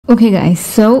Okay guys,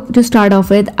 so to start off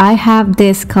with, I have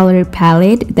this color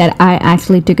palette that I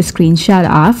actually took a screenshot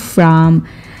of from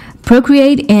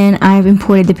Procreate, and I've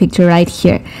imported the picture right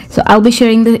here. So I'll be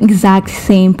sharing the exact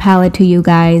same palette to you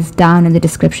guys down in the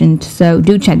description, so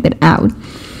do check that out.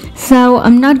 So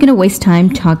I'm not gonna waste time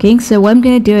talking, so what I'm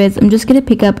gonna do is I'm just gonna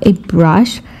pick up a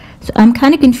brush. So I'm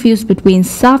kind of confused between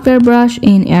software brush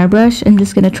and airbrush. I'm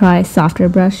just gonna try software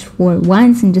brush for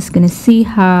once and just gonna see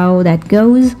how that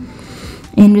goes.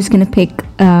 And I'm just gonna pick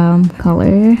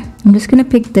color. I'm just gonna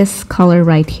pick this color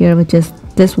right here, which is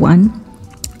this one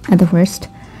at the first,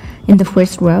 in the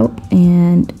first row.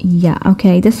 And yeah,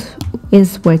 okay, this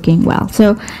is working well.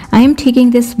 So I am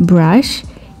taking this brush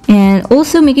and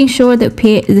also making sure that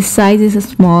the size is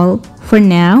small for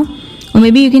now, or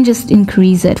maybe you can just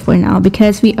increase it for now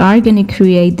because we are going to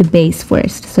create the base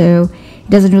first, so it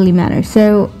doesn't really matter.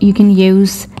 So you can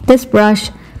use this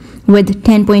brush with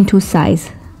 10.2 size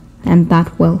and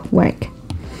that will work.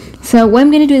 So what I'm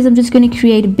going to do is I'm just going to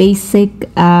create a basic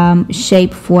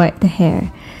shape for the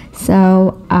hair.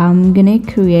 So I'm going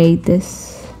to create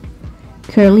this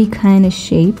curly kind of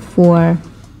shape for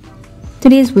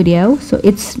today's video. So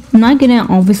it's not gonna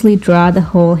obviously draw the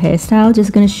whole hairstyle,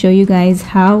 just gonna show you guys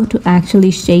how to actually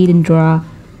shade and draw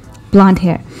blonde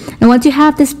hair. And once you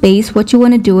have this base, what you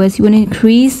want to do is you want to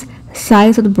increase the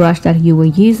size of the brush that you were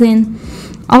using.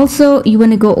 Also, you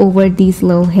want to go over these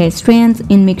little hair strands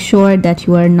and make sure that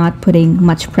you are not putting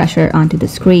much pressure onto the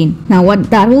screen. Now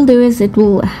what that will do is it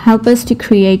will help us to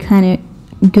create kind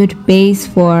of good base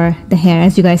for the hair.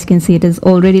 As you guys can see, it is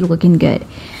already looking good.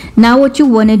 Now what you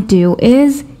want to do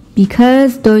is,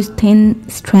 because those thin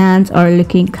strands are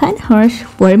looking kind of harsh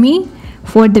for me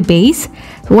for the base,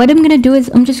 so what I'm going to do is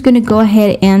I'm just going to go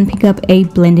ahead and pick up a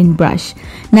blending brush.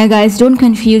 Now guys, don't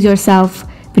confuse yourself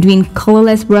between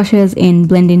colorless brushes and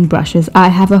blending brushes. I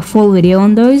have a full video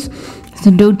on those, so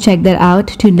do check that out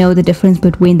to know the difference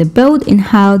between the both and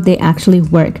how they actually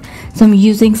work. So I'm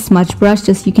using Smudge brush,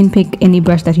 just you can pick any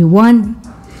brush that you want.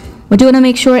 What you want to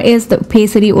make sure is the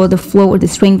opacity or the flow or the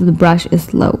strength of the brush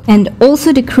is low, and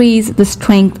also decrease the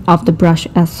strength of the brush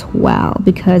as well,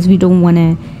 because we don't want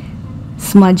to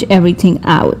smudge everything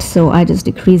out. So I just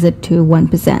decrease it to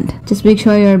 1%. Just make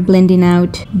sure you're blending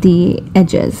out the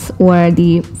edges or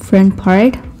the front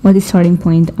part or the starting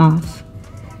point of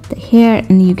the hair,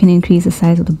 and you can increase the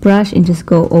size of the brush and just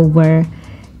go over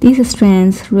these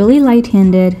strands really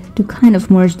light-handed to kind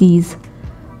of merge these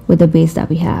with the base that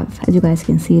we have. As you guys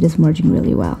can see, it is merging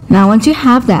really well. Now once you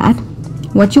have that,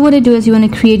 what you want to do is you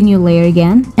want to create a new layer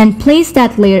again and place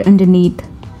that layer underneath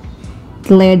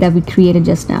the layer that we created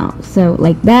just now, so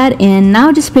like that. And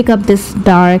now just pick up this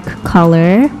dark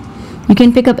color. You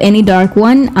can pick up any dark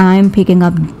one. I'm picking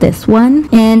up this one.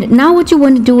 And now what you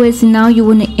want to do is now you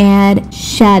want to add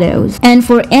shadows, and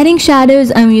for adding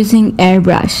shadows I'm using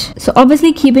airbrush. So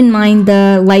obviously keep in mind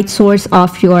the light source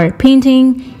of your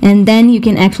painting, and then you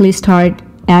can actually start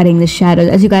adding the shadows.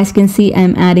 As you guys can see,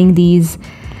 I'm adding these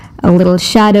little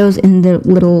shadows in the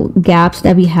little gaps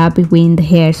that we have between the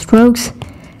hair strokes.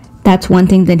 That's one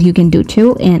thing that you can do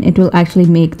too, and it will actually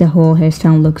make the whole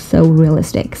hairstyle look so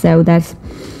realistic. So that's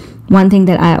one thing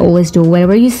that I always do.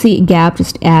 Wherever you see a gap,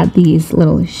 just add these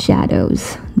little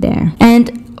shadows there.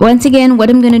 And once again, what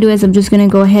I'm going to do is I'm just going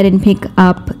to go ahead and pick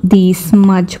up the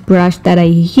smudge brush that I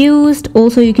used.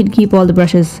 Also, you can keep all the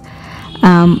brushes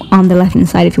on the left hand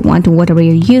side if you want to, whatever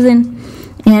you're using.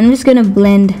 And I'm just going to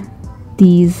blend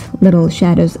these little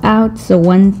shadows out. So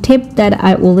one tip that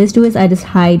I always do is I just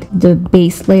hide the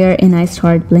base layer and I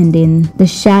start blending the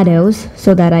shadows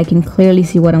so that I can clearly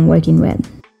see what I'm working with,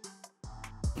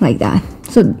 like that.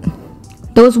 So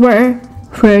those were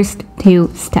first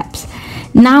two steps.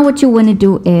 Now what you want to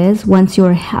do is, once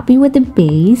you're happy with the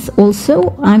base,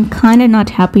 also I'm kind of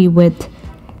not happy with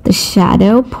the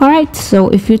shadow part, so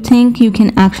if you think you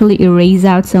can actually erase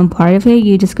out some part of it,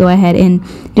 you just go ahead and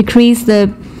decrease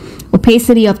the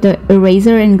opacity of the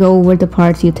eraser and go over the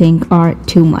parts you think are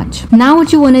too much. Now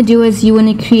what you want to do is you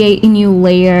want to create a new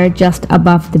layer just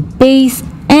above the base,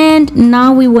 and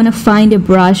now we want to find a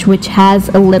brush which has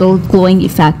a little glowing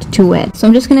effect to it. So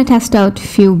I'm just going to test out a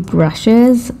few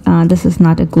brushes. This is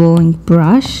not a glowing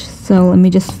brush, so let me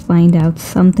just find out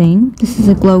something. This is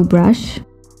a glow brush.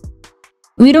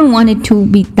 We don't want it to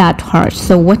be that harsh,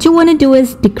 so what you want to do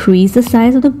is decrease the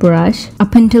size of the brush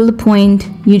up until the point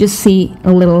you just see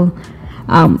a little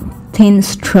thin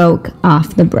stroke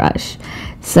of the brush.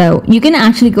 So you can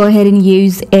actually go ahead and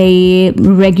use a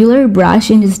regular brush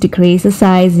and just decrease the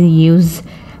size and use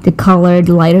the color,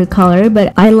 the lighter color,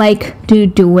 but I like to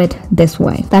do it this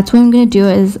way. That's what I'm gonna do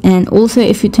is, and also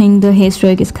if you think the hair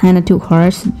stroke is kind of too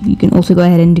harsh, you can also go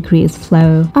ahead and decrease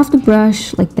flow of the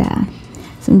brush like that.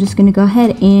 So I'm just gonna go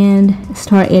ahead and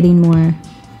start adding more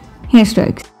hair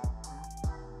strokes.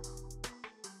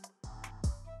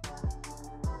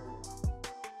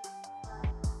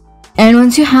 And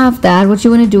once you have that, what you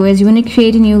want to do is you want to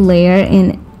create a new layer,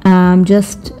 and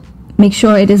just make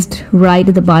sure it is right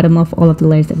at the bottom of all of the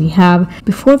layers that we have.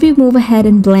 Before we move ahead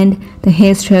and blend the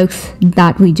hair strokes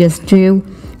that we just drew,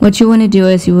 what you want to do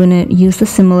is you want to use the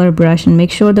similar brush and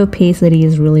make sure the opacity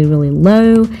is really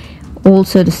low.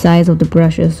 Also the size of the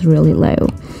brush is really low,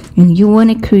 and you want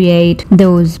to create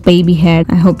those baby hair.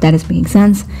 I hope that is making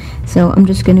sense. So I'm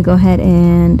just going to go ahead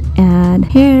and add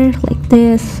hair like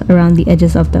this around the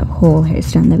edges of the whole hair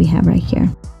stem that we have right here,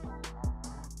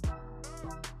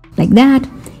 like that.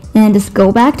 And just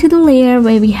go back to the layer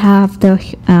where we have the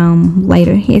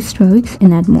lighter hair strokes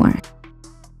and add more.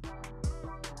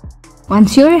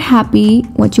 Once you're happy,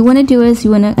 what you want to do is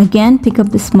you want to again pick up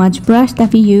the smudge brush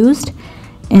that we used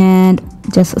and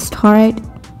just start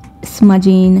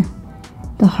smudging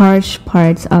the harsh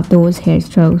parts of those hair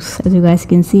strokes. As you guys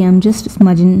can see, I'm just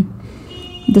smudging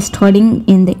the starting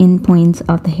in the end points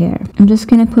of the hair. I'm just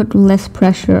gonna put less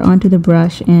pressure onto the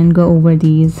brush and go over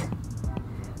these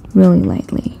really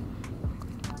lightly.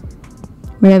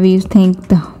 Wherever you think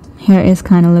the hair is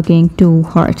kind of looking too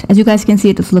hard. As you guys can see,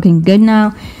 it is looking good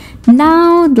now.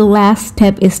 Now the last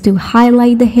step is to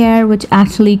highlight the hair, which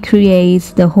actually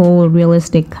creates the whole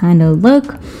realistic kind of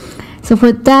look. So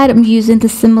for that, I'm using the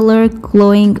similar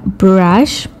glowing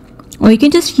brush, or you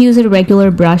can just use a regular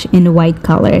brush in a white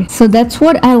color. So that's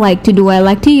what I like to do. I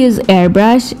like to use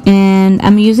airbrush, and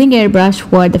I'm using airbrush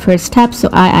for the first step. So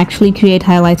I actually create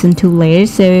highlights in 2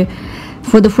 layers. So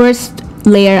for the first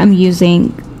layer, I'm using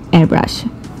airbrush,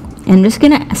 and I'm just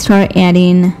gonna start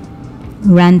adding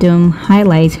random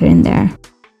highlights here and there.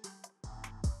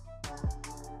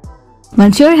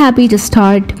 Once you're happy, just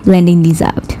start blending these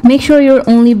out. Make sure you're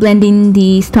only blending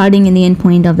the starting and the end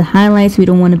point of the highlights. We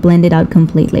don't want to blend it out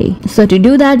completely. So to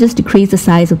do that, just decrease the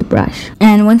size of the brush.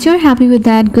 And once you're happy with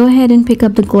that, go ahead and pick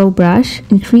up the glow brush,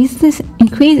 increase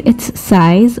its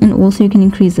size, and also you can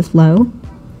increase the flow,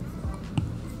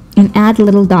 and add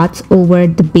little dots over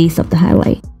the base of the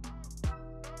highlight.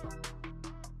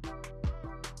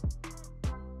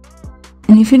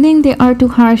 And if you think they are too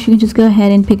harsh, you can just go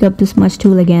ahead and pick up the smudge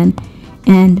tool again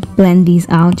and blend these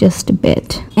out just a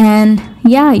bit. And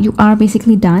yeah, you are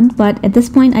basically done. But at this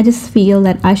point, I just feel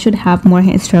that I should have more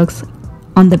hair strokes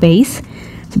on the base.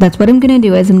 So that's what I'm gonna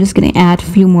do, is I'm just gonna add a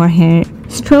few more hair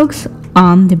strokes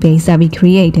on the base that we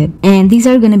created, and these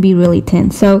are gonna be really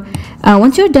thin. So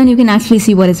once you're done, you can actually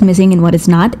see what is missing and what is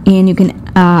not, and you can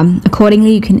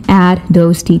accordingly you can add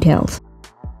those details.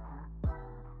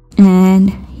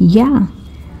 And yeah,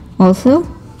 also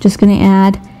just gonna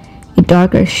add a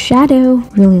darker shadow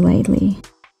really lightly.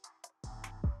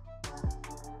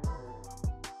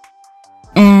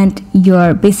 And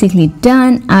you're basically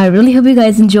done. I really hope you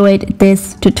guys enjoyed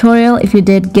this tutorial. If you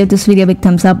did, give this video a big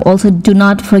thumbs up. Also, do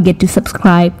not forget to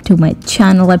subscribe to my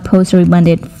channel. I post every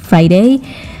Monday and Friday.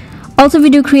 Also, if you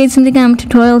do create something on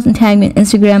tutorials and tag me on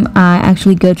Instagram, I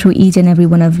actually go through each and every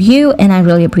one of you, and I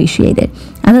really appreciate it.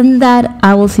 Other than that,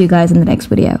 I will see you guys in the next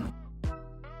video.